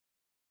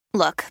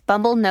Look,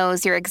 Bumble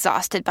knows you're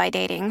exhausted by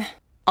dating.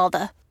 All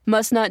the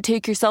must not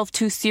take yourself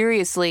too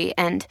seriously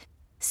and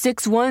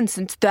 6'1"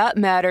 since that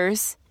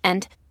matters.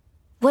 And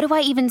what do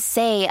I even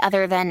say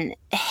other than,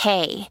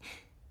 hey?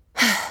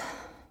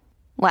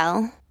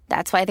 Well,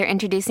 that's why they're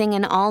introducing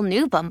an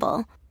all-new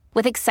Bumble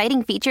with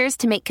exciting features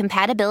to make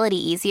compatibility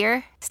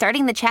easier,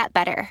 starting the chat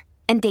better,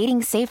 and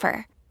dating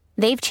safer.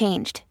 They've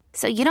changed,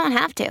 so you don't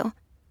have to.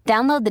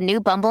 Download the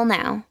new Bumble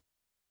now.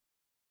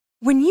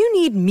 When you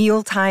need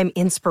mealtime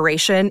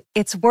inspiration,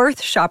 it's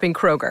worth shopping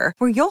Kroger,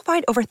 where you'll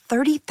find over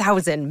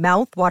 30,000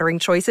 mouth-watering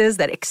choices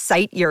that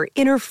excite your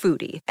inner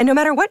foodie. And no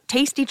matter what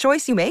tasty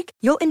choice you make,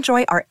 you'll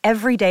enjoy our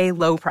everyday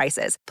low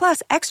prices,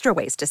 plus extra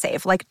ways to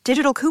save, like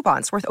digital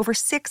coupons worth over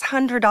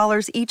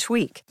 $600 each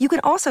week. You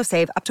can also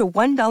save up to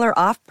 $1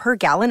 off per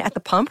gallon at the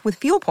pump with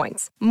fuel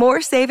points.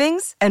 More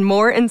savings and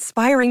more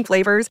inspiring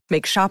flavors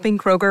make shopping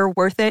Kroger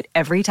worth it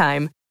every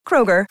time.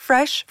 Kroger,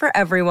 fresh for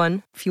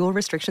everyone. Fuel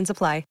restrictions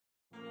apply.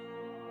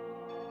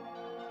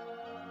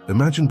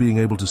 Imagine being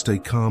able to stay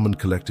calm and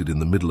collected in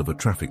the middle of a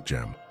traffic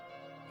jam,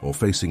 or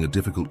facing a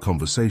difficult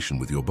conversation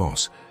with your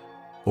boss,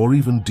 or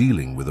even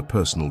dealing with a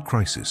personal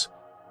crisis.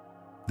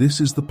 This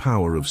is the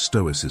power of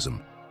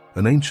Stoicism,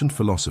 an ancient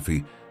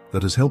philosophy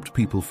that has helped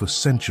people for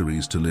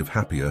centuries to live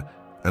happier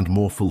and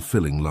more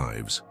fulfilling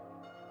lives.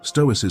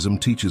 Stoicism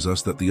teaches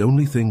us that the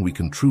only thing we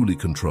can truly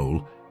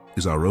control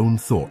is our own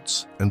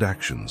thoughts and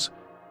actions.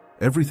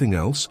 Everything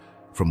else,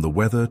 from the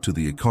weather to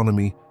the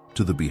economy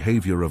to the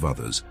behavior of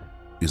others,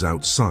 is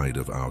outside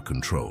of our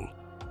control.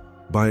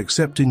 By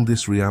accepting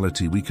this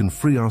reality, we can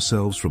free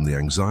ourselves from the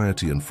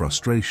anxiety and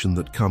frustration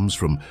that comes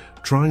from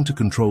trying to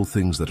control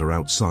things that are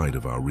outside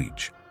of our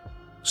reach.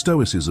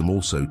 Stoicism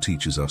also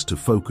teaches us to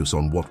focus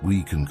on what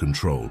we can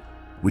control,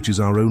 which is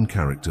our own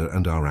character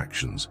and our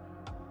actions.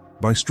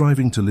 By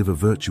striving to live a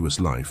virtuous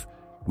life,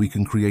 we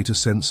can create a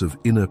sense of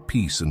inner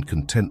peace and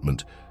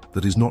contentment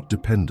that is not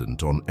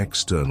dependent on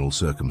external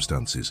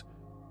circumstances.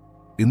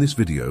 In this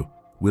video,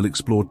 we'll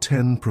explore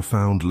 10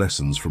 profound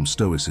lessons from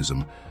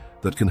Stoicism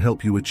that can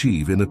help you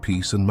achieve inner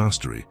peace and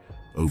mastery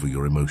over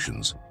your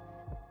emotions.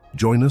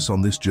 Join us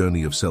on this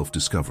journey of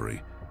self-discovery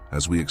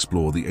as we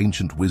explore the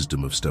ancient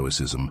wisdom of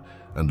Stoicism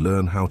and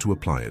learn how to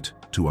apply it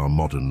to our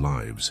modern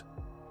lives.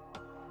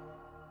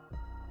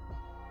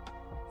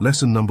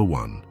 Lesson number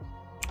 1.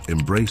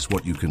 Embrace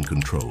what you can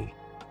control.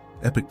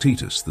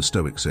 Epictetus, the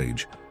Stoic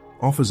sage,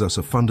 offers us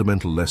a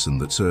fundamental lesson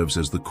that serves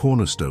as the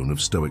cornerstone of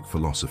Stoic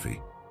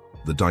philosophy: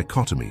 the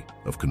dichotomy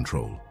of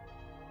control.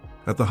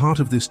 At the heart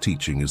of this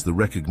teaching is the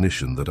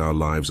recognition that our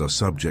lives are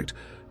subject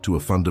to a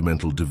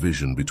fundamental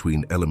division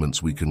between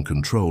elements we can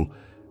control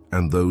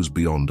and those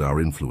beyond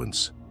our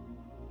influence.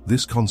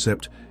 This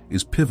concept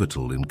is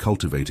pivotal in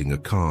cultivating a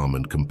calm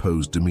and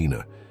composed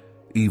demeanor,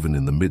 even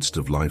in the midst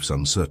of life's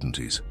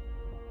uncertainties.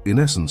 In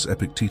essence,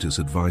 Epictetus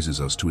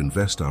advises us to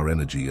invest our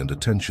energy and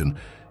attention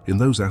in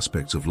those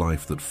aspects of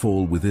life that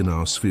fall within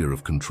our sphere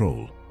of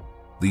control.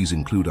 These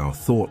include our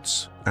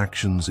thoughts,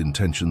 actions,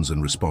 intentions,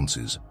 and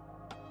responses.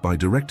 By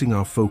directing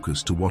our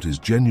focus to what is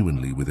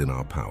genuinely within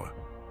our power,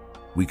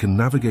 we can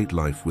navigate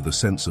life with a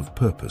sense of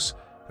purpose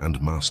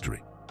and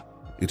mastery.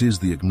 It is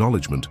the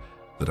acknowledgement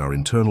that our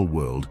internal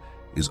world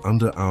is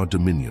under our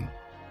dominion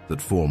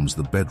that forms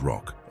the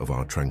bedrock of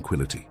our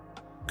tranquility.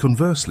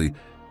 Conversely,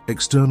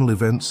 external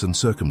events and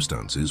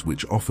circumstances,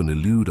 which often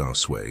elude our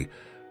sway,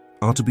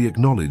 are to be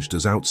acknowledged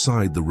as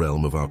outside the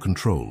realm of our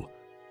control.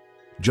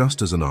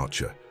 Just as an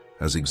archer,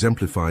 as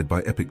exemplified by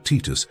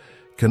Epictetus,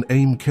 can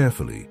aim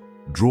carefully,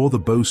 draw the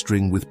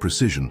bowstring with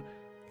precision,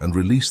 and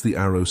release the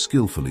arrow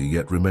skillfully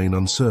yet remain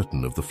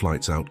uncertain of the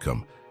flight's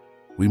outcome,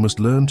 we must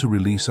learn to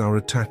release our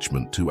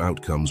attachment to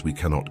outcomes we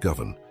cannot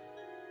govern.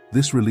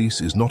 This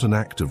release is not an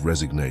act of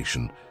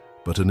resignation,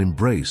 but an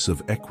embrace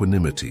of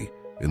equanimity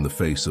in the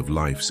face of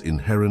life's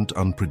inherent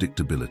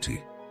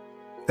unpredictability.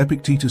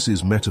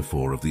 Epictetus's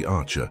metaphor of the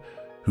archer,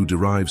 who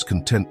derives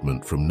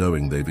contentment from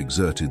knowing they've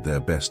exerted their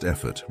best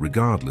effort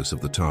regardless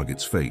of the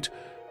target's fate,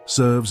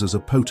 serves as a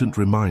potent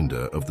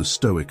reminder of the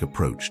Stoic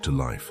approach to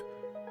life.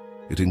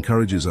 It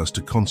encourages us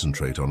to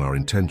concentrate on our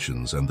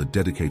intentions and the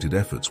dedicated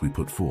efforts we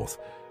put forth,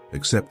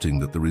 accepting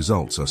that the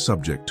results are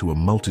subject to a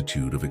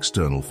multitude of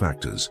external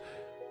factors.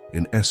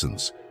 In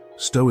essence,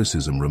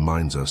 Stoicism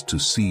reminds us to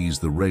seize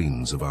the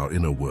reins of our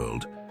inner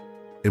world,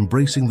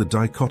 embracing the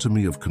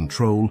dichotomy of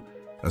control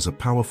as a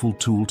powerful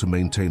tool to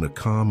maintain a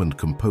calm and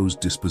composed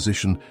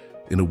disposition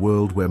in a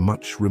world where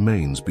much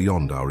remains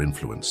beyond our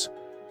influence.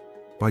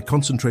 By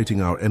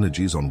concentrating our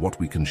energies on what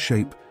we can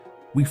shape,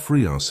 we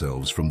free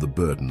ourselves from the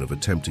burden of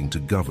attempting to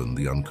govern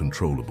the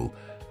uncontrollable,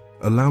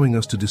 allowing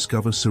us to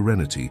discover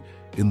serenity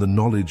in the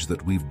knowledge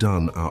that we've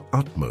done our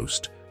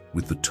utmost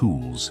with the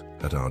tools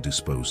at our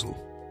disposal.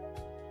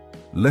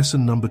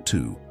 Lesson number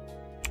 2.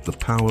 The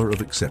power of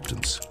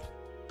acceptance.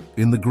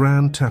 In the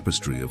grand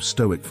tapestry of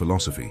Stoic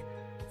philosophy,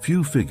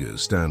 few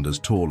figures stand as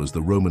tall as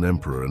the Roman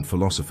emperor and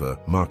philosopher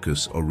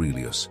Marcus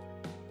Aurelius.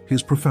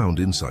 His profound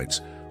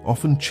insights,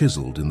 often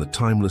chiseled in the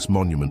timeless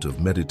monument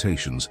of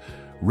Meditations,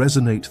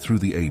 resonate through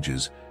the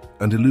ages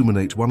and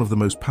illuminate one of the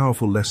most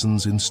powerful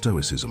lessons in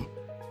Stoicism: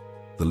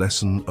 the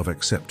lesson of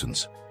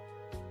acceptance.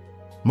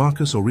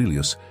 Marcus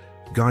Aurelius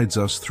guides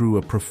us through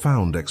a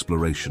profound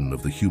exploration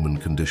of the human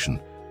condition,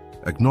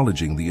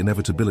 acknowledging the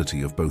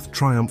inevitability of both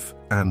triumph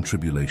and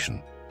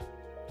tribulation.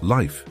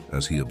 Life,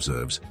 as he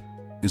observes,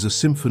 is a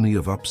symphony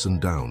of ups and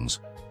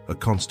downs, a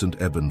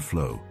constant ebb and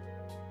flow.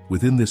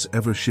 Within this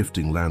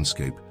ever-shifting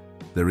landscape,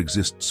 there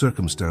exist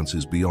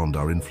circumstances beyond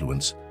our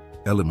influence,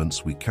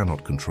 elements we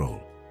cannot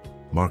control.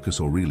 Marcus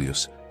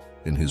Aurelius,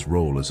 in his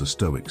role as a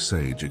Stoic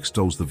sage,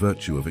 extols the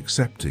virtue of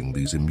accepting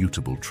these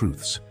immutable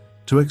truths.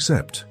 To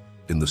accept,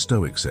 in the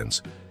Stoic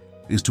sense,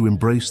 is to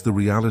embrace the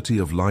reality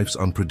of life's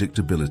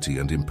unpredictability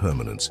and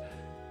impermanence.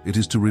 It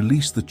is to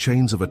release the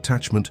chains of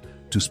attachment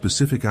to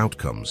specific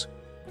outcomes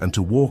and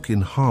to walk in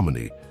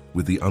harmony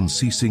with the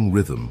unceasing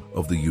rhythm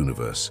of the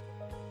universe.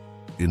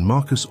 In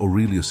Marcus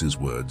Aurelius's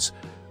words,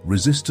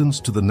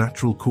 resistance to the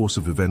natural course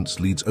of events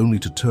leads only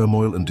to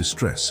turmoil and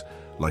distress,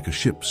 like a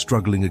ship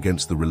struggling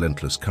against the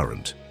relentless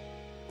current.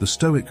 The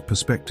Stoic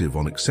perspective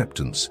on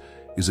acceptance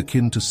is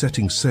akin to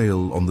setting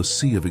sail on the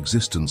sea of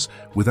existence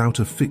without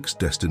a fixed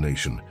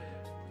destination,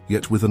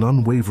 yet with an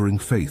unwavering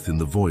faith in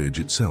the voyage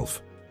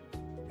itself.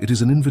 It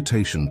is an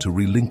invitation to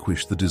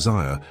relinquish the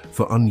desire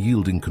for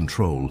unyielding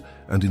control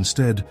and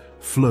instead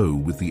flow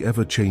with the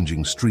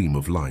ever-changing stream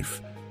of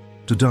life.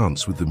 To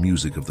dance with the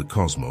music of the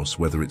cosmos,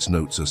 whether its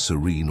notes are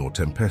serene or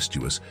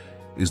tempestuous,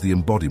 is the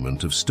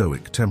embodiment of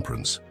Stoic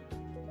temperance.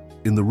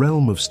 In the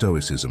realm of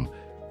Stoicism,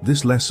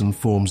 this lesson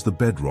forms the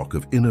bedrock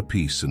of inner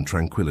peace and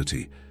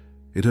tranquility.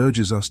 It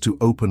urges us to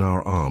open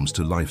our arms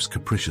to life's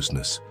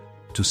capriciousness,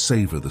 to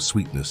savor the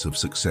sweetness of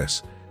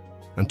success,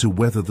 and to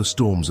weather the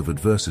storms of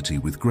adversity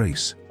with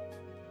grace.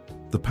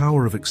 The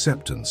power of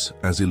acceptance,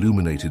 as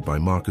illuminated by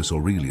Marcus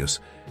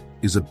Aurelius,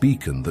 is a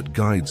beacon that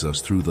guides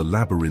us through the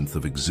labyrinth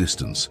of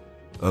existence,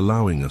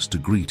 allowing us to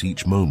greet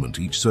each moment,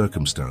 each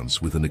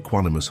circumstance with an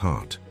equanimous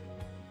heart.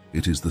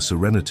 It is the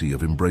serenity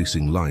of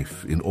embracing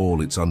life in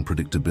all its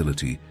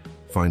unpredictability,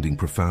 finding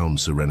profound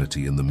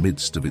serenity in the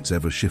midst of its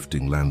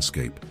ever-shifting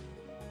landscape.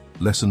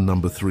 Lesson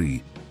number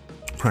 3.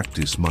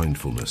 Practice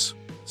mindfulness.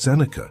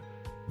 Seneca,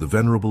 the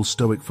venerable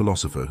Stoic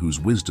philosopher whose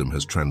wisdom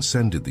has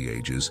transcended the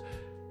ages,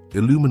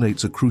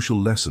 illuminates a crucial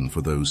lesson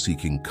for those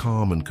seeking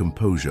calm and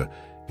composure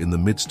in the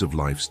midst of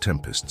life's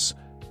tempests: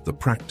 the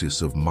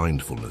practice of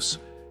mindfulness.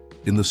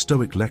 In the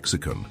Stoic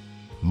lexicon,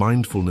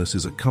 mindfulness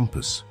is a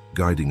compass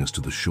guiding us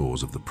to the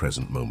shores of the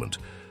present moment,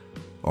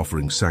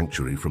 offering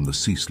sanctuary from the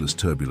ceaseless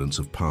turbulence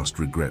of past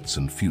regrets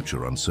and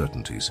future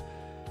uncertainties.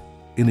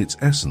 In its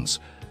essence,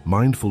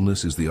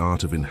 mindfulness is the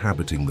art of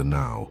inhabiting the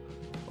now,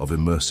 of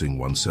immersing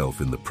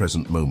oneself in the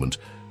present moment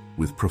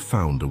with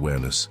profound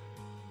awareness.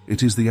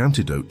 It is the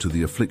antidote to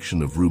the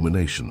affliction of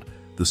rumination,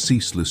 the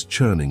ceaseless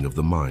churning of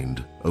the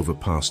mind over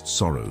past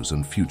sorrows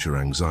and future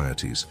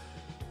anxieties.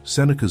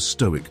 Seneca's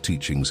Stoic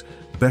teachings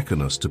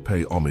beckon us to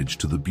pay homage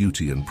to the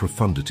beauty and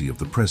profundity of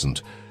the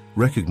present,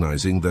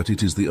 recognizing that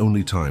it is the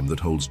only time that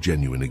holds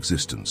genuine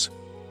existence.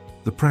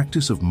 The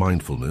practice of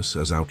mindfulness,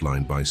 as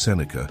outlined by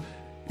Seneca,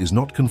 is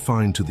not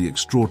confined to the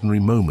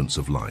extraordinary moments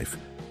of life,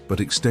 but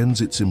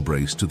extends its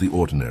embrace to the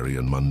ordinary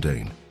and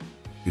mundane.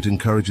 It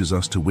encourages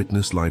us to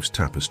witness life's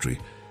tapestry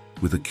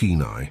with a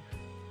keen eye,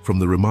 from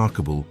the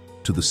remarkable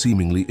to the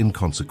seemingly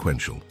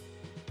inconsequential.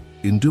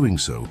 In doing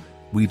so,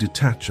 we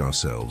detach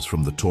ourselves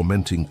from the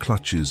tormenting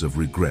clutches of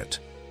regret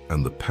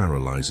and the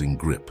paralyzing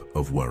grip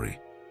of worry.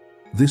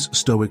 This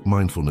Stoic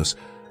mindfulness,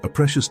 a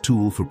precious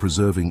tool for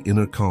preserving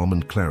inner calm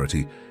and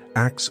clarity,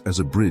 acts as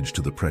a bridge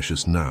to the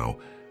precious now,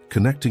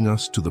 connecting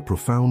us to the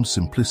profound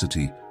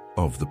simplicity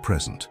of the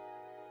present.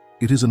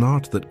 It is an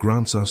art that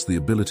grants us the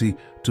ability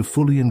to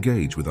fully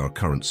engage with our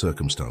current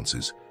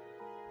circumstances,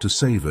 to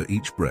savor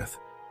each breath,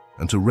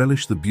 and to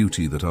relish the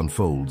beauty that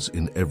unfolds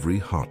in every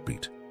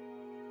heartbeat.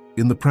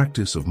 In the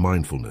practice of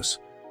mindfulness,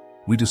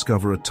 we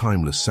discover a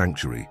timeless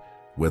sanctuary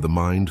where the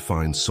mind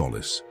finds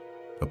solace,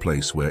 a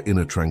place where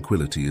inner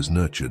tranquility is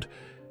nurtured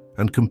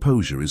and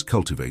composure is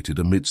cultivated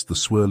amidst the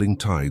swirling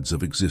tides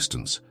of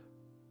existence.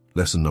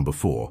 Lesson number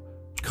 4.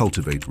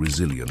 Cultivate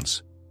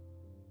resilience.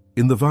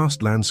 In the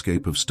vast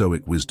landscape of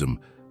Stoic wisdom,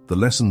 the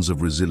lessons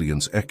of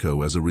resilience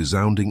echo as a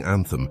resounding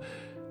anthem,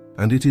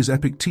 and it is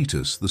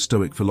Epictetus, the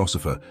Stoic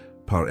philosopher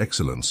par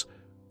excellence,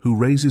 who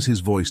raises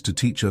his voice to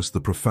teach us the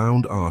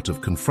profound art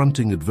of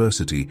confronting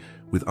adversity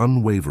with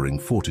unwavering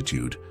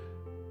fortitude.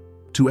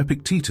 To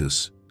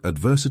Epictetus,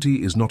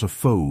 adversity is not a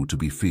foe to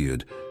be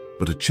feared,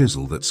 but a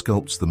chisel that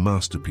sculpts the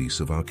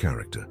masterpiece of our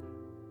character.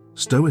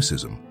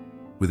 Stoicism,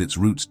 with its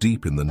roots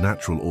deep in the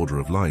natural order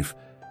of life,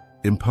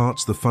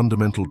 imparts the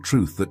fundamental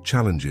truth that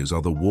challenges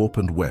are the warp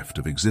and weft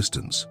of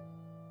existence.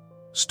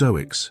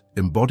 Stoics,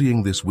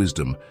 embodying this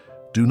wisdom,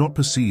 do not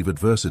perceive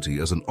adversity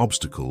as an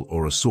obstacle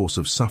or a source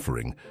of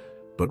suffering,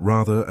 but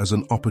rather as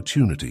an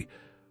opportunity,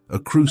 a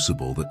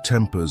crucible that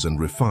tempers and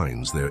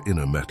refines their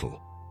inner metal.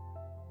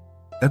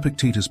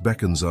 Epictetus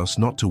beckons us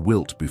not to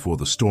wilt before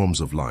the storms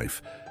of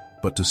life,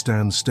 but to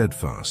stand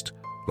steadfast,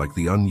 like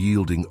the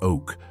unyielding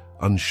oak,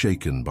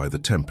 unshaken by the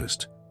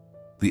tempest.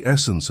 The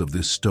essence of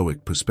this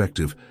Stoic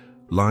perspective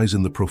lies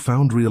in the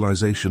profound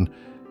realization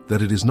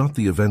that it is not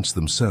the events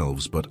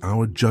themselves but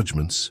our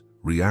judgments,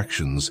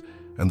 reactions,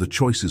 and the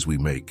choices we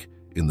make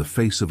in the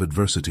face of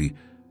adversity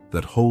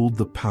that hold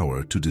the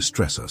power to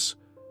distress us.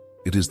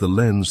 It is the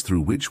lens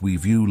through which we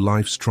view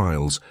life's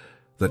trials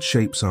that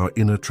shapes our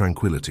inner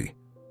tranquility.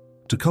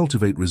 To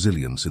cultivate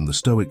resilience in the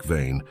Stoic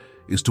vein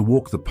is to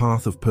walk the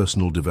path of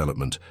personal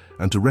development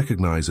and to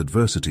recognize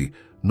adversity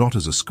not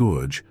as a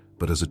scourge,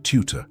 but as a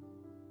tutor.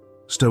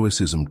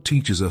 Stoicism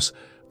teaches us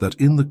that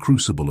in the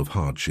crucible of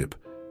hardship,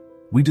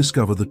 we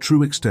discover the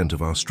true extent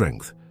of our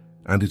strength,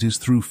 and it is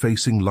through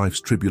facing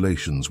life's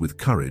tribulations with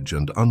courage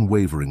and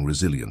unwavering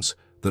resilience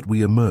that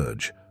we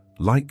emerge,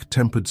 like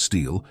tempered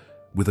steel,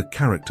 with a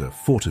character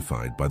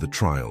fortified by the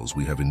trials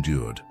we have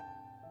endured.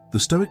 The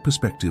Stoic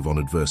perspective on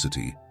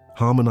adversity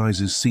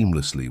harmonizes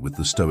seamlessly with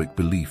the Stoic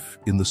belief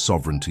in the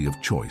sovereignty of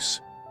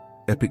choice.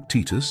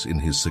 Epictetus, in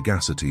his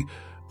sagacity,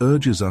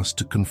 urges us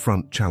to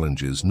confront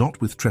challenges not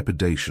with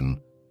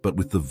trepidation, but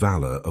with the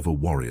valor of a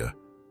warrior.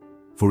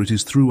 For it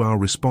is through our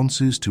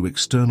responses to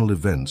external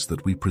events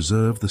that we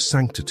preserve the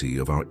sanctity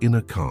of our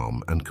inner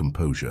calm and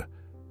composure.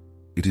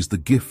 It is the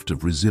gift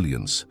of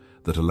resilience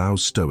that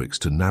allows Stoics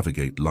to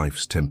navigate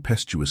life's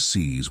tempestuous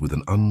seas with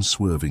an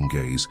unswerving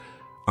gaze,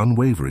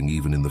 unwavering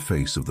even in the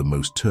face of the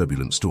most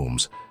turbulent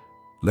storms.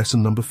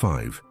 Lesson number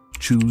 5.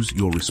 Choose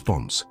your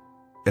response.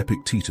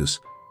 Epictetus,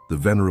 the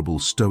venerable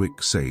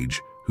Stoic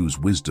sage whose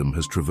wisdom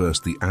has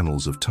traversed the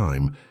annals of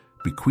time,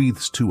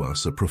 bequeaths to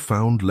us a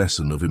profound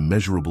lesson of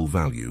immeasurable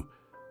value,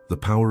 the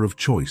power of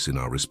choice in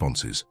our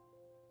responses.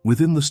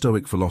 Within the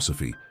Stoic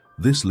philosophy,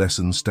 this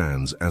lesson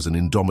stands as an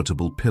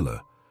indomitable pillar,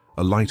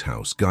 a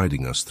lighthouse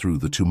guiding us through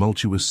the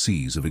tumultuous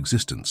seas of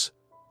existence.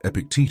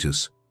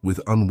 Epictetus, with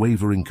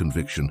unwavering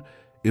conviction,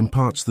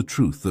 imparts the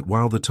truth that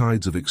while the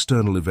tides of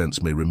external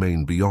events may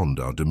remain beyond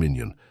our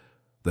dominion,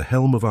 the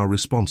helm of our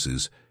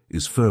responses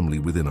is firmly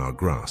within our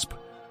grasp.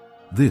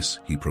 This,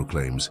 he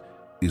proclaims,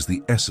 is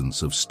the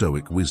essence of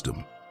Stoic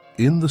wisdom.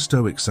 In the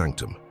Stoic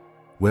sanctum,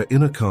 where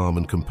inner calm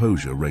and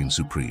composure reign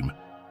supreme,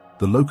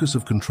 the locus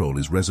of control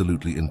is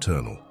resolutely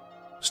internal.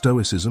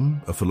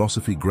 Stoicism, a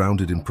philosophy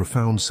grounded in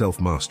profound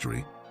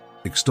self-mastery,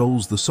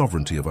 extols the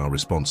sovereignty of our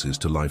responses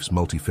to life's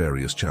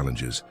multifarious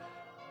challenges.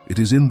 It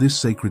is in this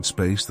sacred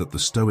space that the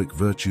Stoic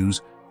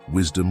virtues,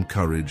 wisdom,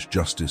 courage,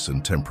 justice,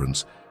 and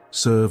temperance,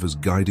 serve as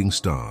guiding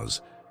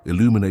stars,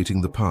 illuminating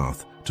the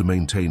path to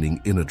maintaining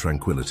inner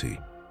tranquility.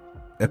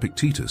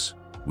 Epictetus,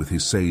 with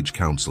his sage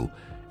counsel,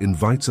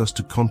 invites us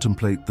to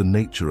contemplate the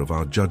nature of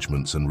our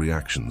judgments and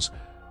reactions,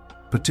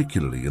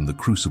 particularly in the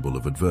crucible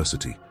of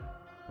adversity.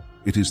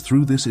 It is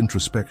through this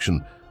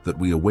introspection that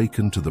we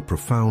awaken to the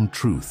profound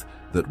truth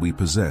that we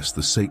possess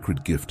the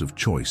sacred gift of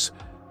choice,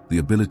 the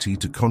ability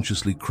to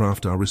consciously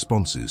craft our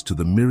responses to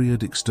the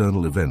myriad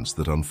external events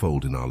that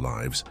unfold in our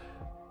lives.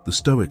 The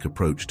Stoic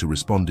approach to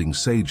responding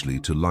sagely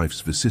to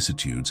life's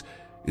vicissitudes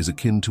is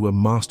akin to a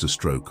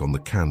masterstroke on the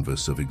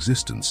canvas of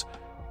existence.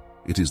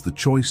 It is the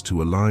choice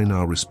to align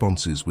our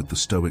responses with the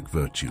Stoic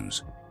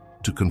virtues,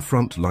 to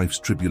confront life's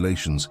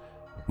tribulations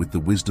with the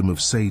wisdom of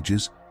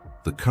sages,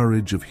 the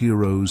courage of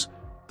heroes,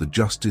 the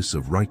justice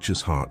of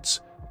righteous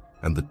hearts,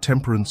 and the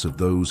temperance of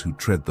those who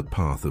tread the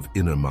path of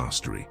inner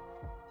mastery.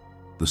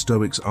 The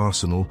Stoics'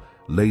 arsenal,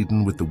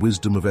 laden with the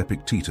wisdom of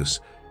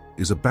Epictetus,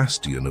 is a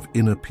bastion of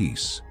inner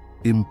peace,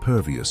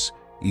 impervious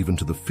even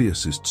to the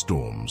fiercest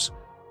storms.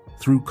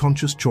 Through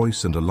conscious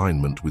choice and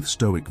alignment with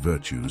Stoic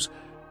virtues,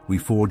 we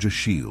forge a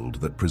shield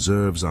that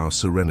preserves our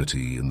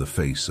serenity in the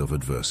face of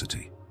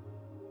adversity.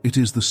 It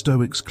is the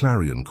Stoics'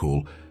 clarion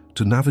call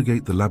to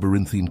navigate the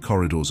labyrinthine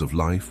corridors of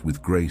life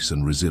with grace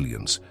and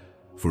resilience,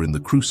 for in the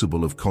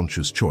crucible of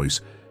conscious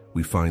choice,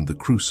 we find the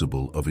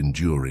crucible of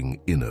enduring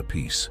inner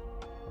peace.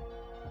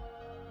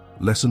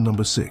 Lesson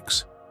number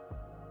 6.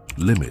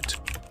 Limit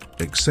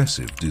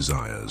excessive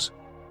desires.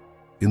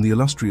 In the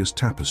illustrious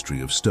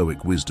tapestry of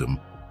Stoic wisdom,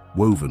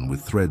 woven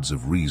with threads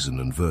of reason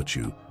and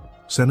virtue,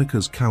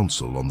 Seneca's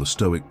counsel on the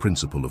Stoic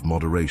principle of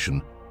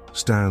moderation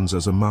stands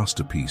as a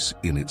masterpiece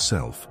in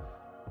itself.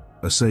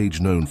 A sage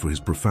known for his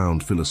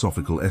profound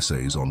philosophical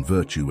essays on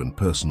virtue and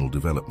personal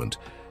development,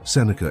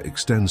 Seneca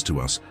extends to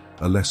us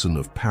a lesson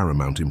of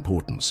paramount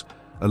importance,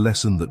 a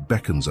lesson that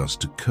beckons us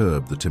to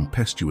curb the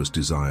tempestuous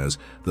desires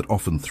that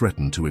often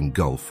threaten to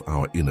engulf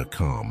our inner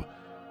calm.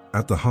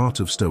 At the heart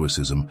of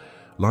Stoicism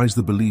lies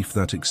the belief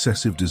that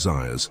excessive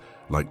desires,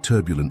 like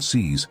turbulent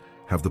seas,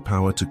 have the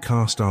power to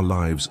cast our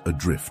lives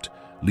adrift,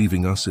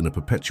 leaving us in a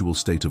perpetual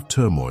state of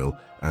turmoil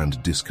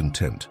and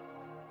discontent.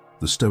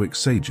 The Stoic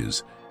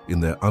sages, in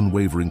their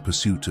unwavering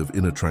pursuit of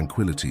inner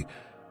tranquility,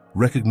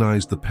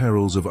 recognized the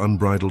perils of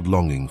unbridled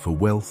longing for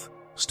wealth,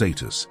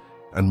 status,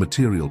 and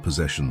material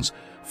possessions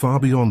far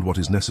beyond what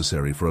is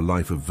necessary for a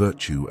life of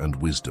virtue and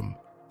wisdom.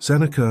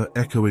 Seneca,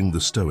 echoing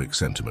the Stoic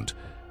sentiment,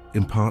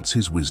 imparts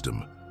his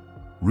wisdom,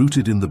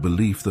 rooted in the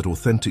belief that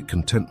authentic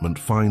contentment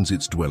finds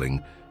its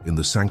dwelling in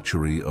the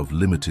sanctuary of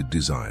limited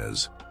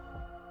desires.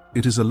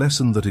 It is a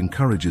lesson that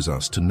encourages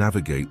us to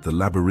navigate the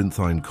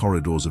labyrinthine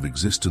corridors of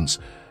existence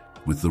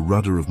with the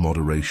rudder of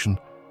moderation,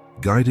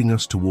 guiding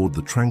us toward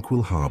the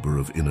tranquil harbor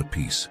of inner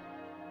peace.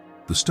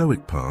 The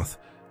Stoic path,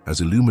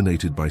 as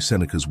illuminated by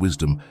Seneca's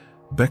wisdom,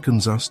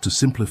 beckons us to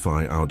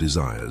simplify our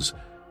desires,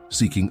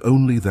 seeking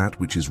only that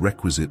which is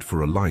requisite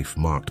for a life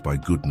marked by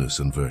goodness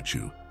and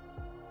virtue.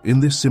 In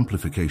this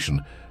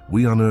simplification,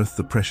 we unearth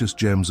the precious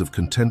gems of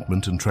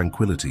contentment and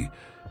tranquility,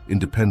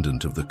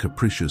 independent of the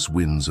capricious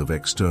winds of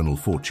external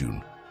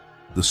fortune.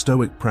 The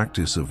Stoic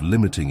practice of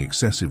limiting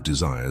excessive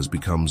desires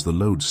becomes the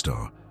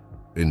lodestar,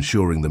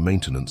 ensuring the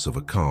maintenance of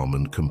a calm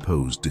and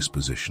composed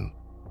disposition.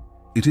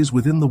 It is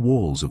within the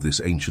walls of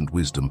this ancient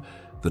wisdom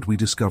that we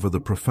discover the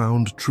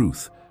profound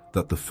truth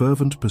that the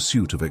fervent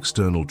pursuit of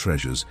external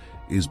treasures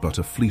is but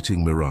a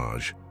fleeting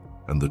mirage,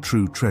 and the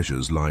true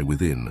treasures lie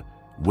within,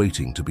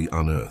 waiting to be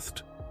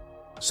unearthed.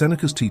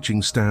 Seneca's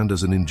teachings stand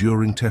as an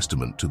enduring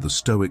testament to the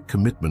Stoic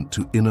commitment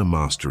to inner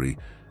mastery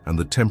and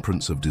the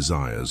temperance of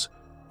desires,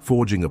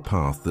 forging a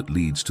path that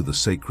leads to the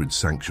sacred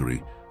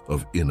sanctuary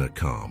of inner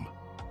calm.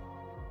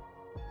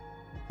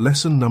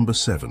 Lesson number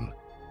 7.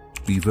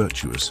 Be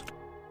virtuous.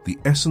 The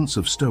essence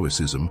of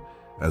Stoicism,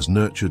 as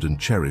nurtured and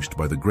cherished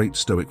by the great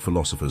Stoic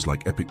philosophers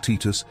like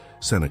Epictetus,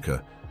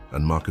 Seneca,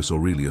 and Marcus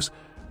Aurelius,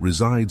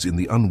 resides in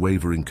the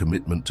unwavering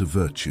commitment to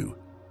virtue,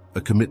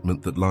 a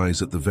commitment that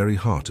lies at the very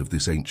heart of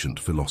this ancient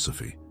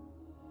philosophy.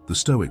 The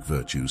Stoic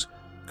virtues,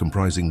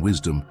 comprising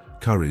wisdom,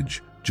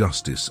 courage,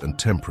 justice, and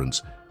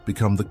temperance,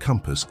 become the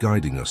compass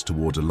guiding us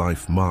toward a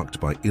life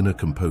marked by inner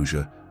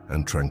composure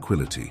and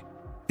tranquility.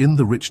 In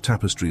the rich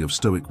tapestry of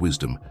Stoic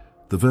wisdom,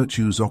 the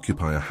virtues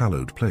occupy a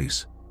hallowed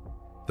place.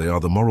 They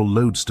are the moral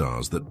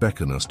lodestars that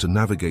beckon us to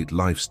navigate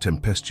life's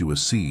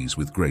tempestuous seas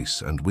with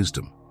grace and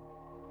wisdom.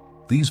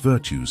 These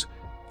virtues,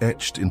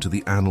 etched into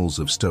the annals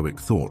of Stoic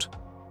thought,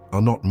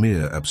 are not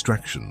mere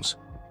abstractions.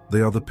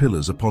 They are the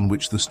pillars upon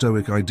which the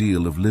Stoic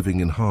ideal of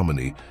living in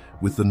harmony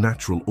with the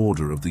natural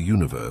order of the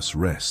universe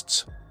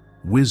rests.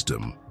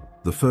 Wisdom,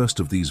 the first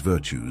of these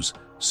virtues,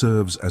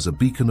 serves as a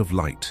beacon of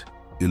light,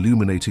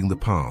 illuminating the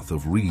path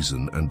of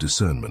reason and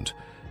discernment.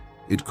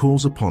 It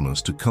calls upon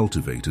us to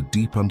cultivate a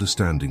deep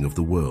understanding of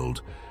the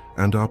world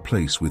and our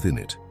place within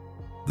it.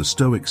 The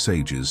Stoic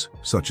sages,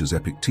 such as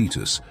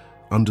Epictetus,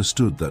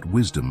 understood that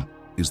wisdom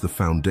is the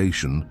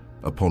foundation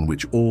upon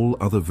which all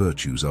other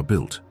virtues are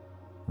built.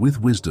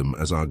 With wisdom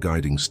as our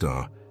guiding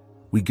star,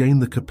 we gain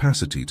the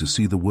capacity to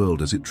see the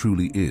world as it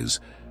truly is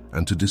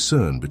and to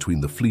discern between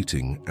the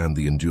fleeting and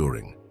the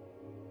enduring.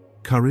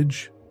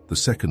 Courage, the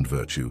second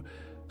virtue,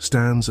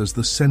 stands as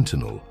the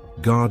sentinel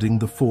guarding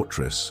the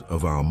fortress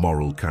of our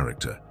moral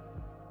character.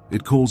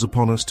 It calls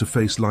upon us to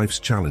face life's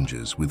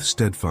challenges with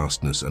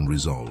steadfastness and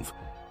resolve.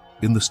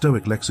 In the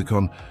Stoic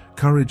lexicon,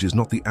 courage is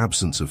not the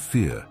absence of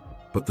fear,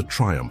 but the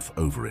triumph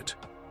over it.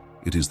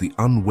 It is the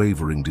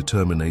unwavering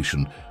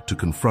determination to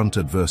confront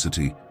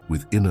adversity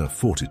with inner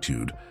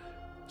fortitude.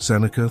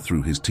 Seneca,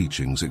 through his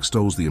teachings,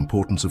 extols the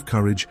importance of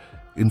courage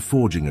in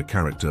forging a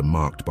character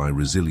marked by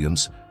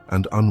resilience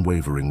and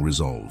unwavering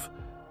resolve.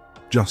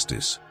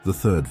 Justice, the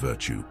third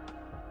virtue,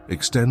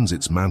 extends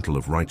its mantle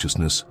of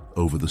righteousness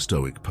over the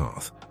Stoic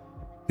path.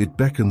 It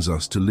beckons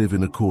us to live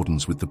in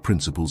accordance with the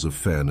principles of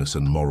fairness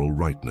and moral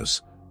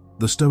rightness.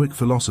 The Stoic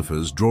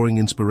philosophers, drawing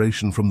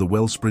inspiration from the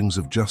wellsprings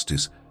of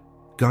justice,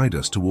 guide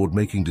us toward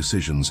making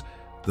decisions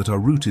that are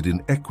rooted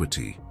in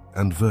equity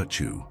and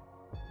virtue.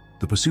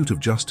 The pursuit of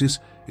justice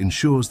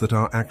ensures that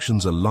our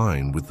actions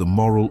align with the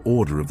moral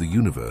order of the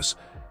universe,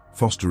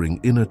 fostering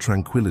inner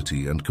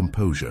tranquility and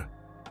composure.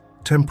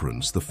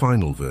 Temperance, the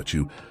final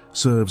virtue,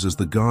 serves as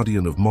the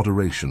guardian of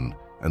moderation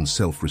and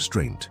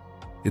self-restraint.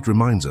 It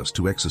reminds us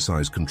to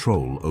exercise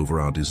control over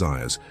our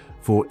desires,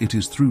 for it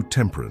is through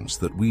temperance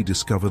that we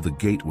discover the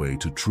gateway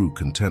to true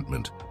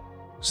contentment.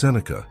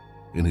 Seneca,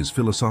 in his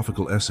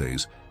philosophical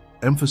essays,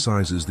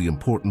 emphasizes the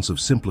importance of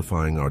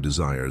simplifying our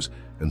desires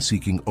and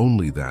seeking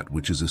only that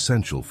which is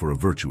essential for a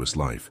virtuous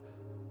life.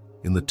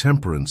 In the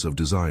temperance of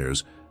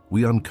desires,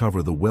 we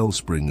uncover the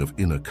wellspring of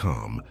inner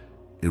calm,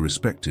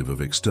 irrespective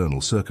of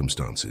external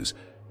circumstances.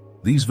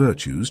 These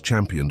virtues,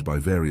 championed by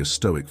various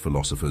Stoic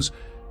philosophers,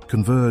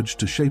 converge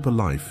to shape a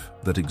life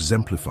that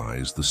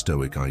exemplifies the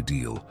Stoic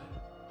ideal.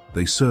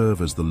 They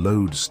serve as the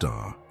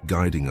lodestar,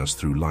 guiding us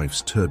through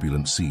life's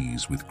turbulent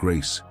seas with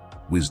grace,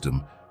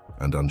 wisdom,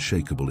 and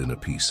unshakable inner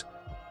peace.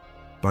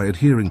 By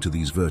adhering to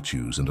these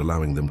virtues and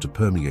allowing them to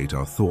permeate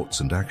our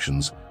thoughts and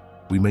actions,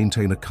 we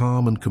maintain a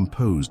calm and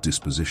composed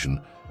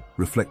disposition,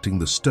 reflecting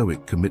the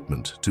Stoic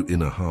commitment to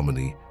inner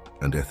harmony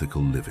and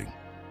ethical living.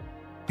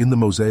 In the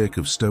mosaic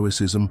of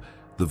Stoicism,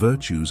 the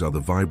virtues are the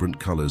vibrant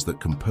colors that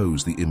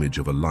compose the image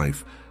of a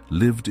life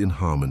lived in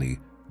harmony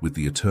with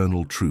the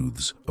eternal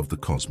truths of the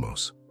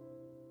cosmos.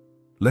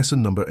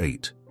 Lesson number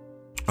 8.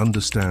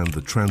 Understand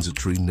the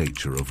transitory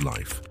nature of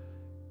life.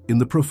 In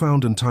the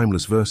profound and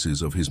timeless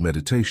verses of his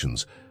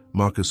Meditations,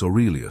 Marcus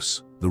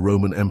Aurelius, the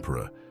Roman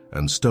emperor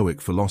and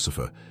Stoic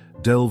philosopher,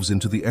 delves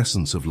into the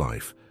essence of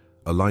life,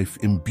 a life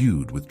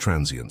imbued with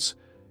transience.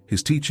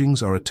 His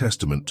teachings are a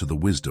testament to the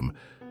wisdom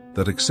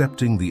that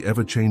accepting the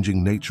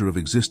ever-changing nature of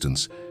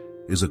existence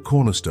is a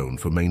cornerstone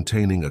for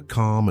maintaining a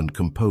calm and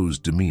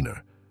composed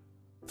demeanor.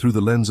 Through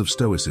the lens of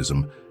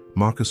Stoicism,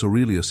 Marcus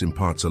Aurelius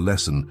imparts a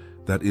lesson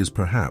that is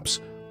perhaps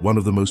one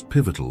of the most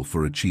pivotal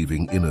for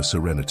achieving inner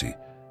serenity.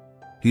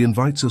 He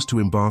invites us to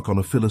embark on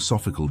a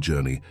philosophical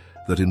journey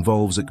that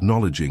involves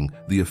acknowledging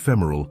the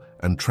ephemeral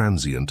and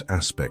transient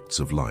aspects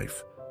of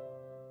life.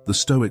 The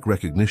Stoic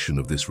recognition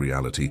of this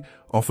reality,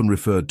 often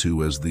referred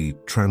to as the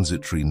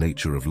transitory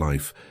nature of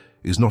life,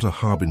 is not a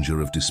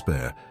harbinger of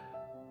despair.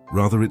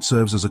 Rather, it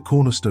serves as a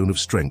cornerstone of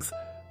strength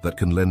that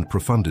can lend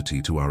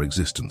profundity to our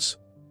existence.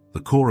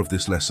 The core of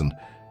this lesson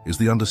is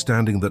the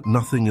understanding that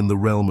nothing in the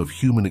realm of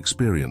human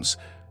experience,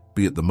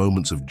 be it the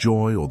moments of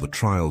joy or the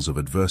trials of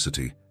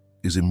adversity,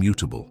 is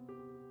immutable.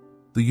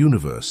 The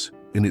universe,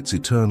 in its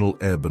eternal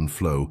ebb and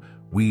flow,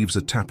 weaves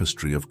a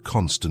tapestry of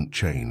constant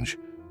change.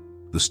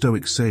 The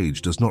Stoic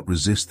sage does not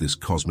resist this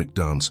cosmic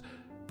dance,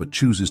 but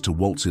chooses to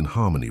waltz in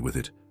harmony with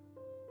it.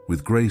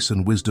 With grace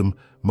and wisdom,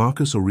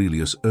 Marcus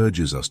Aurelius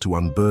urges us to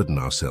unburden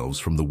ourselves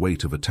from the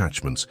weight of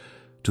attachments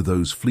to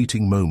those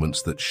fleeting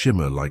moments that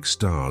shimmer like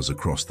stars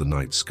across the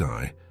night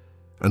sky,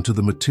 and to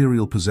the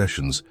material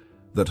possessions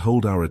that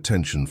hold our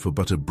attention for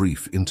but a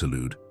brief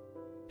interlude.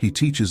 He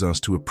teaches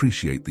us to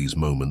appreciate these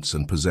moments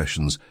and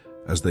possessions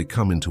as they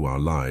come into our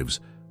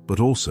lives, but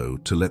also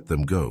to let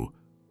them go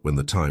when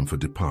the time for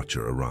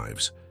departure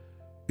arrives.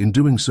 In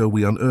doing so,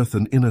 we unearth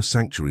an inner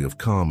sanctuary of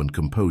calm and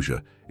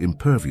composure,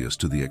 impervious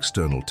to the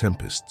external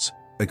tempests.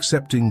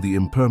 Accepting the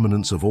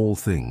impermanence of all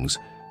things,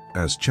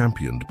 as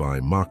championed by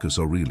Marcus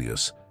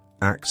Aurelius,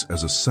 acts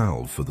as a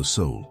salve for the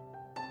soul.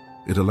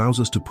 It allows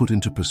us to put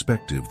into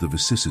perspective the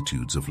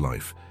vicissitudes of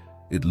life.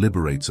 It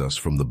liberates us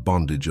from the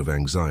bondage of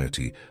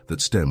anxiety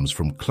that stems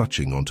from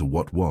clutching onto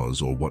what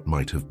was or what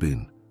might have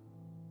been.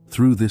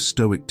 Through this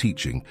Stoic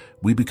teaching,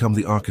 we become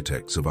the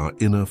architects of our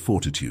inner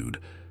fortitude,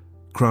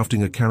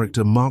 crafting a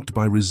character marked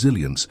by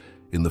resilience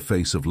in the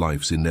face of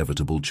life's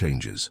inevitable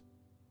changes.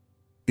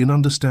 In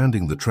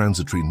understanding the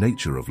transitory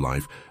nature of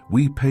life,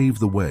 we pave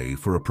the way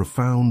for a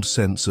profound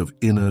sense of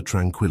inner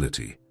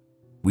tranquility.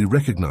 We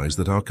recognize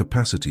that our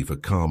capacity for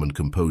calm and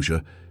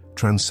composure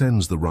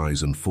transcends the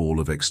rise and fall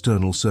of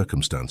external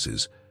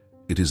circumstances.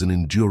 It is an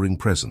enduring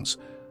presence,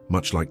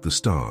 much like the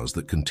stars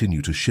that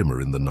continue to shimmer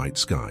in the night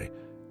sky,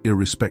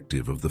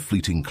 irrespective of the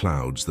fleeting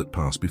clouds that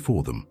pass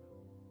before them.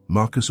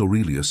 Marcus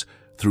Aurelius,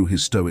 through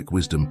his Stoic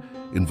wisdom,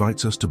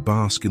 invites us to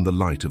bask in the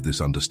light of this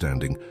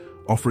understanding,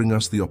 offering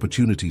us the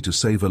opportunity to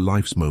savor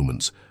life's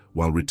moments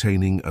while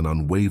retaining an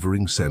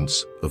unwavering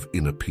sense of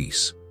inner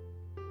peace.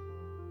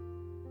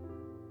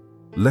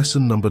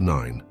 Lesson number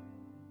 9.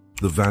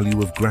 The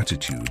value of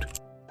gratitude.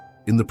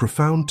 In the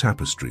profound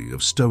tapestry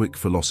of Stoic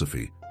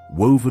philosophy,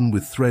 woven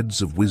with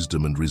threads of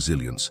wisdom and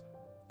resilience,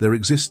 there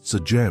exists a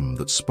gem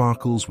that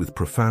sparkles with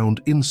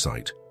profound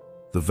insight: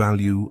 the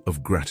value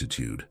of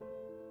gratitude.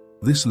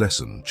 This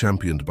lesson,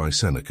 championed by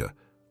Seneca,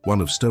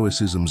 one of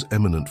Stoicism's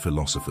eminent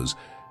philosophers,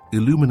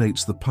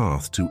 illuminates the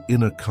path to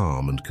inner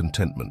calm and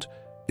contentment,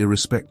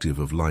 irrespective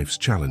of life's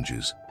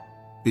challenges.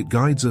 It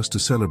guides us to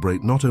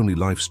celebrate not only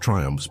life's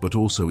triumphs but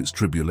also its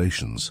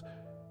tribulations,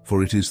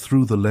 for it is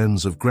through the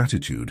lens of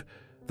gratitude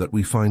that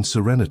we find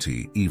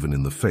serenity even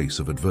in the face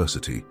of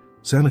adversity.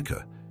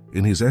 Seneca,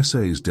 in his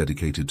essays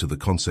dedicated to the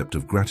concept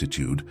of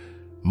gratitude,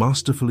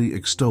 masterfully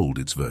extolled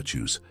its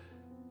virtues.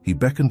 He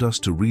beckoned us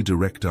to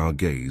redirect our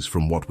gaze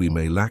from what we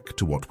may lack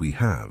to what we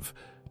have,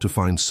 to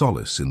find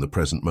solace in the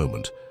present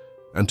moment,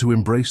 and to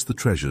embrace the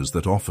treasures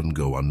that often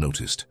go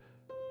unnoticed.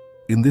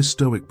 In this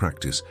Stoic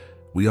practice,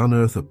 we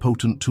unearth a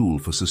potent tool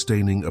for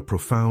sustaining a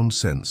profound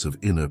sense of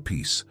inner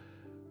peace.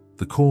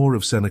 The core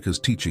of Seneca's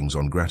teachings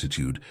on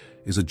gratitude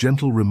is a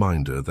gentle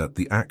reminder that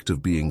the act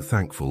of being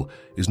thankful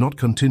is not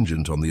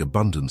contingent on the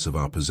abundance of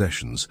our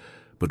possessions,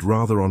 but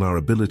rather on our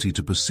ability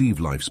to perceive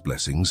life's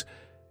blessings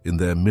in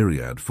their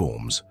myriad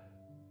forms.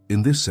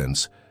 In this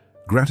sense,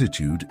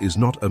 gratitude is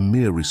not a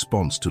mere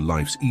response to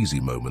life's easy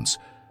moments,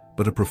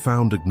 but a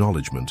profound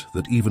acknowledgement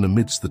that even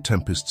amidst the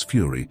tempest's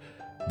fury,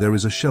 there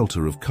is a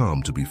shelter of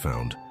calm to be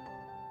found.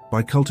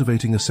 By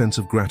cultivating a sense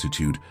of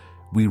gratitude,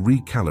 we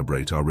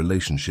recalibrate our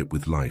relationship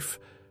with life.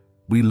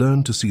 We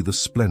learn to see the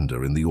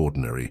splendor in the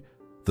ordinary,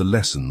 the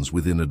lessons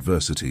within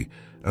adversity,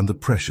 and the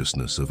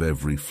preciousness of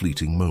every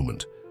fleeting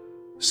moment.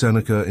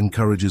 Seneca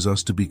encourages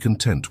us to be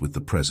content with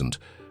the present,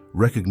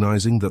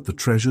 recognizing that the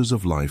treasures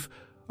of life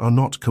are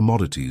not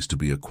commodities to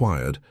be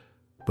acquired,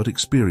 but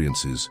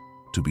experiences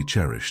to be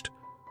cherished.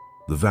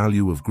 The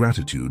value of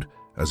gratitude,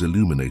 as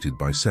illuminated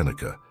by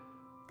Seneca,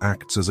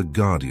 acts as a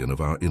guardian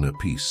of our inner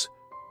peace.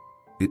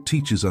 It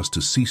teaches us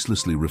to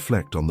ceaselessly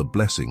reflect on the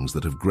blessings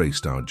that have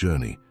graced our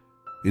journey.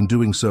 In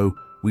doing so,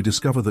 we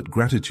discover that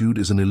gratitude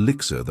is an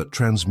elixir that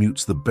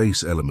transmutes the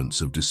base elements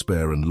of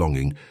despair and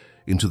longing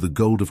into the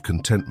gold of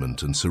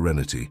contentment and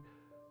serenity.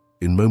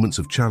 In moments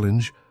of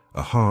challenge,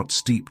 a heart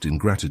steeped in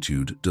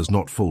gratitude does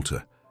not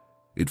falter.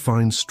 It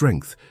finds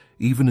strength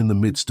even in the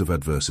midst of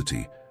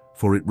adversity,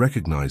 for it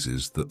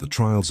recognizes that the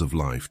trials of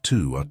life,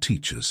 too, are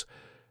teachers.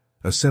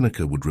 As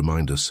Seneca would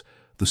remind us,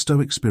 the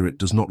Stoic spirit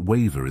does not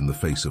waver in the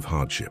face of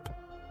hardship.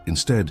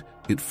 Instead,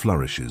 it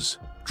flourishes,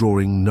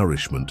 drawing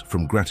nourishment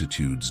from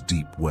gratitude's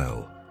deep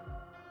well.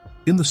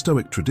 In the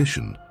Stoic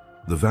tradition,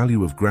 The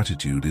value of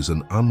gratitude is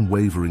an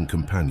unwavering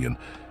companion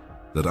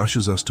that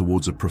ushers us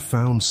towards a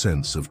profound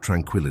sense of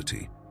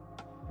tranquility.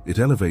 It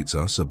elevates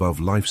us above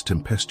life's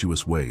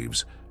tempestuous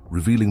waves,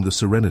 revealing the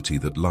serenity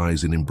that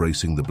lies in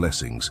embracing the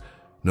blessings,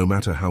 no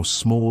matter how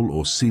small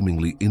or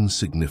seemingly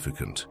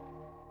insignificant.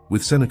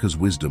 With Seneca's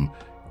wisdom,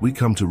 we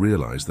come to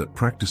realize that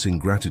practicing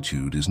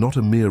gratitude is not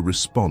a mere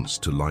response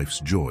to life's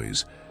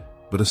joys,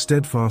 but a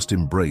steadfast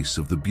embrace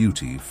of the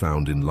beauty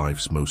found in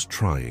life's most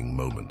trying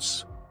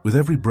moments. With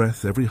every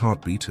breath, every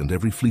heartbeat, and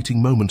every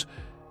fleeting moment,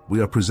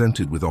 we are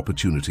presented with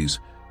opportunities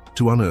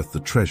to unearth the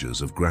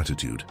treasures of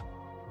gratitude.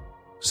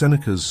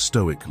 Seneca's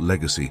Stoic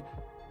legacy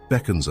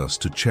beckons us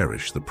to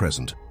cherish the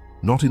present,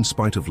 not in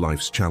spite of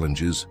life's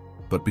challenges,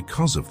 but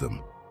because of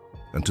them,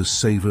 and to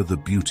savor the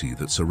beauty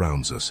that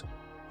surrounds us.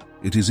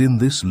 It is in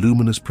this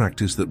luminous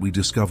practice that we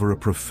discover a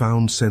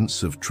profound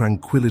sense of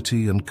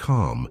tranquility and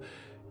calm,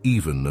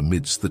 even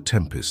amidst the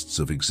tempests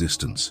of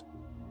existence.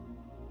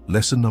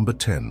 Lesson number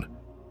 10.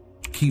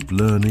 Keep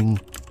learning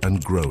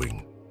and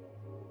growing.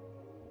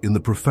 In the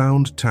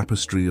profound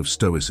tapestry of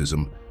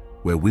Stoicism,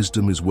 where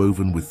wisdom is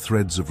woven with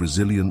threads of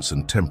resilience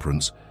and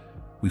temperance,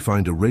 we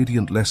find a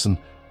radiant lesson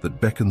that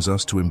beckons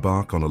us to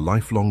embark on a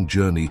lifelong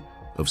journey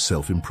of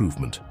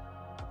self-improvement.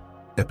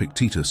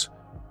 Epictetus,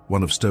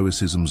 one of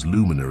Stoicism's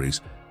luminaries,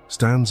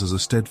 stands as a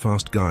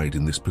steadfast guide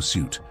in this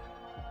pursuit,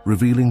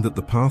 revealing that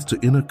the path to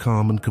inner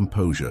calm and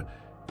composure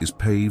is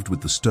paved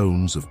with the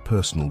stones of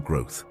personal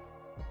growth.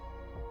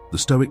 The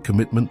Stoic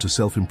commitment to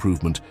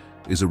self-improvement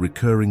is a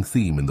recurring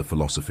theme in the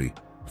philosophy,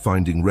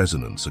 finding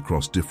resonance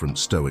across different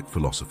Stoic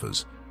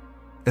philosophers.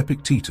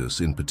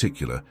 Epictetus, in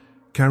particular,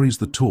 carries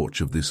the torch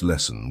of this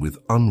lesson with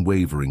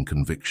unwavering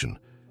conviction.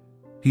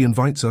 He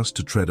invites us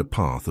to tread a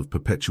path of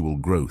perpetual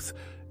growth,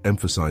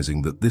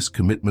 emphasizing that this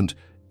commitment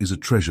is a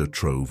treasure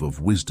trove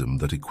of wisdom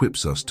that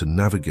equips us to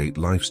navigate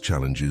life's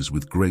challenges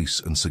with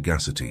grace and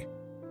sagacity.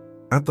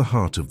 At the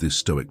heart of this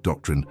Stoic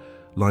doctrine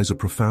lies a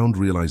profound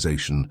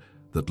realization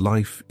that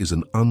life is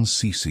an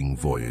unceasing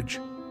voyage.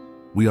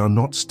 We are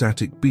not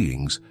static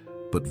beings,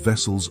 but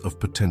vessels of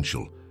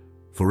potential,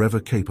 forever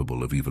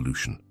capable of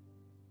evolution.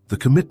 The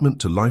commitment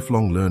to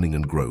lifelong learning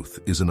and growth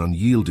is an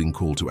unyielding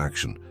call to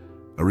action,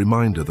 a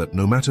reminder that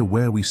no matter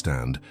where we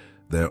stand,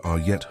 there are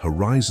yet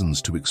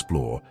horizons to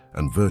explore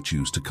and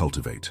virtues to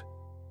cultivate.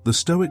 The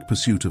Stoic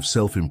pursuit of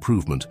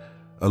self-improvement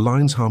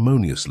aligns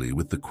harmoniously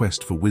with the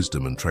quest for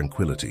wisdom and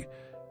tranquility.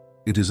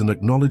 It is an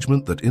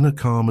acknowledgement that inner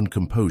calm and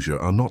composure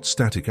are not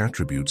static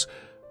attributes,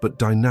 but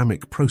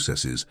dynamic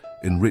processes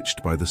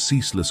enriched by the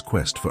ceaseless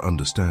quest for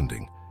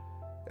understanding.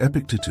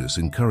 Epictetus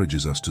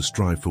encourages us to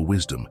strive for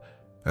wisdom,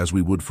 as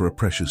we would for a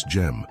precious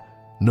gem,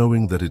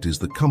 knowing that it is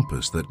the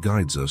compass that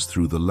guides us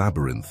through the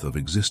labyrinth of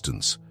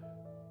existence.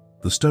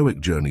 The Stoic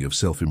journey of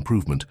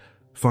self-improvement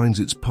finds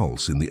its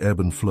pulse in the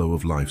ebb and flow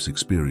of life's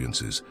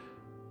experiences.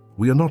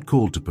 We are not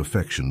called to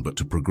perfection, but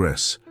to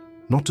progress,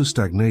 not to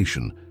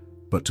stagnation,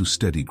 but to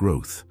steady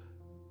growth.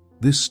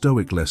 This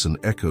Stoic lesson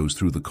echoes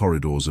through the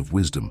corridors of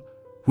wisdom,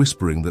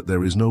 whispering that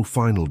there is no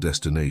final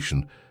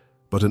destination,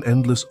 but an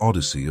endless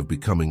odyssey of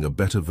becoming a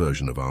better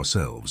version of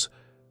ourselves.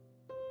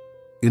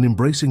 In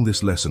embracing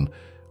this lesson,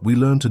 we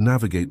learn to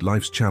navigate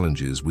life's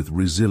challenges with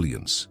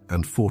resilience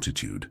and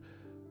fortitude.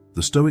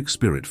 The Stoic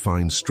spirit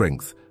finds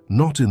strength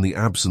not in the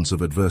absence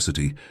of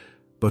adversity,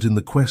 but in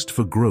the quest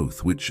for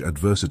growth which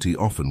adversity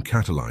often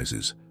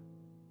catalyzes.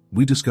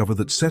 We discover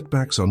that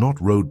setbacks are not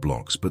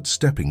roadblocks but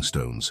stepping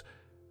stones,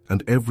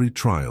 and every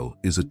trial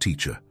is a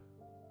teacher.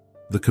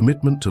 The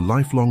commitment to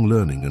lifelong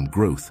learning and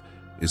growth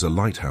is a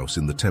lighthouse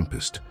in the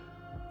tempest,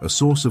 a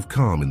source of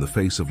calm in the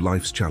face of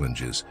life's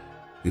challenges.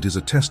 It is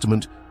a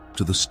testament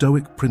to the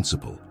Stoic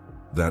principle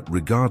that,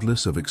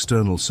 regardless of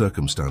external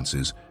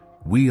circumstances,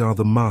 we are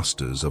the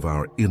masters of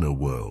our inner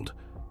world.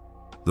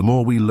 The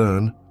more we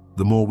learn,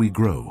 the more we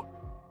grow.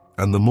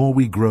 And the more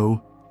we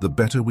grow, the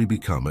better we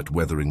become at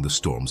weathering the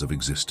storms of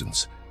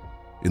existence.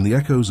 In the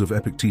echoes of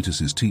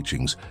Epictetus's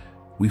teachings,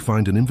 we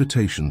find an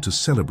invitation to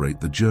celebrate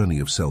the journey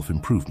of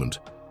self-improvement,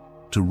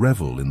 to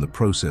revel in the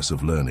process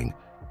of learning,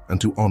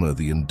 and to honor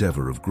the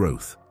endeavor of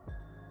growth.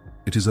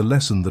 It is a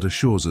lesson that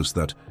assures us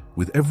that,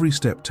 with every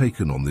step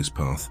taken on this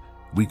path,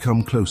 we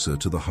come closer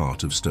to the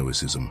heart of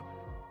Stoicism,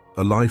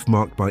 a life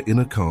marked by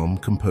inner calm,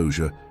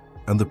 composure,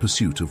 and the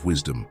pursuit of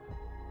wisdom.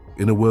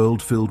 In a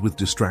world filled with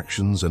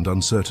distractions and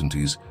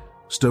uncertainties,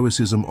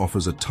 Stoicism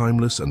offers a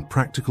timeless and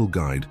practical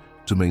guide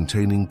to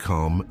maintaining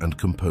calm and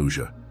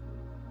composure.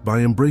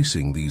 By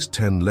embracing these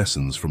 10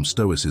 lessons from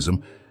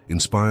Stoicism,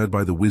 inspired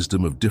by the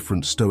wisdom of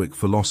different Stoic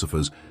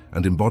philosophers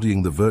and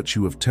embodying the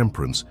virtue of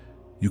temperance,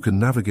 you can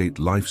navigate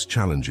life's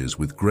challenges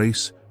with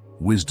grace,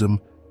 wisdom,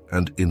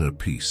 and inner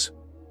peace.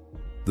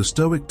 The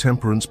Stoic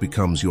temperance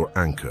becomes your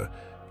anchor,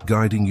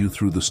 guiding you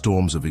through the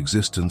storms of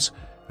existence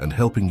and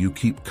helping you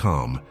keep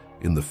calm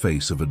in the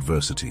face of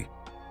adversity.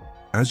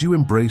 As you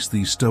embrace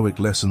these Stoic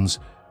lessons,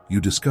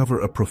 you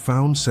discover a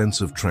profound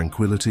sense of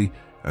tranquility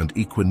and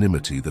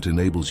equanimity that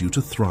enables you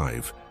to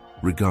thrive,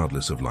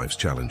 regardless of life's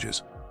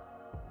challenges.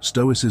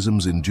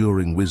 Stoicism's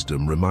enduring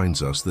wisdom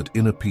reminds us that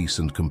inner peace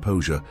and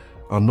composure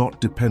are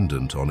not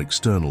dependent on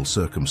external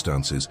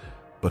circumstances,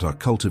 but are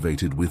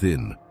cultivated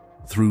within,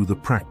 through the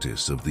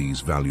practice of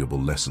these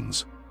valuable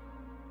lessons.